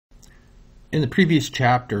In the previous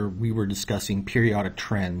chapter, we were discussing periodic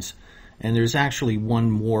trends, and there's actually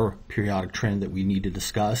one more periodic trend that we need to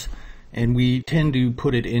discuss, and we tend to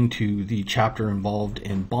put it into the chapter involved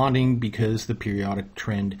in bonding because the periodic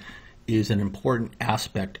trend is an important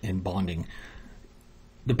aspect in bonding.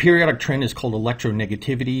 The periodic trend is called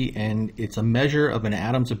electronegativity, and it's a measure of an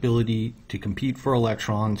atom's ability to compete for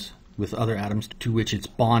electrons with other atoms to which it's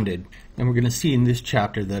bonded. And we're going to see in this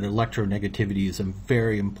chapter that electronegativity is a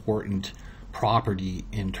very important property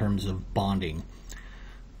in terms of bonding.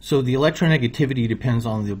 So the electronegativity depends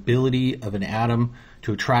on the ability of an atom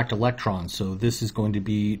to attract electrons. So this is going to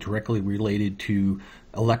be directly related to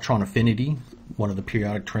electron affinity, one of the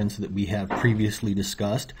periodic trends that we have previously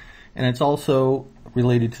discussed. And it's also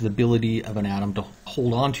related to the ability of an atom to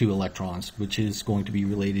hold on to electrons, which is going to be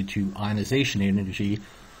related to ionization energy,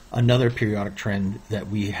 another periodic trend that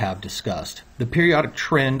we have discussed. The periodic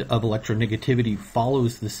trend of electronegativity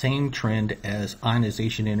follows the same trend as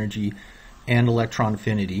ionization energy and electron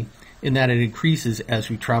affinity, in that it increases as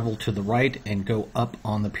we travel to the right and go up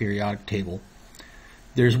on the periodic table.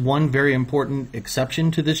 There's one very important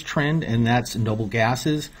exception to this trend, and that's noble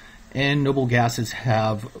gases, and noble gases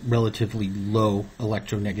have relatively low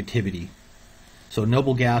electronegativity. So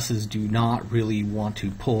noble gases do not really want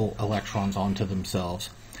to pull electrons onto themselves.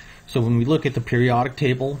 So when we look at the periodic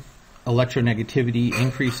table, electronegativity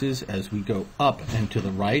increases as we go up and to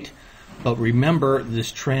the right. But remember, this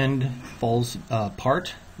trend falls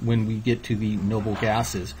apart when we get to the noble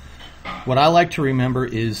gases. What I like to remember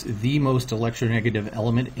is the most electronegative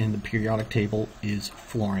element in the periodic table is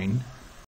fluorine.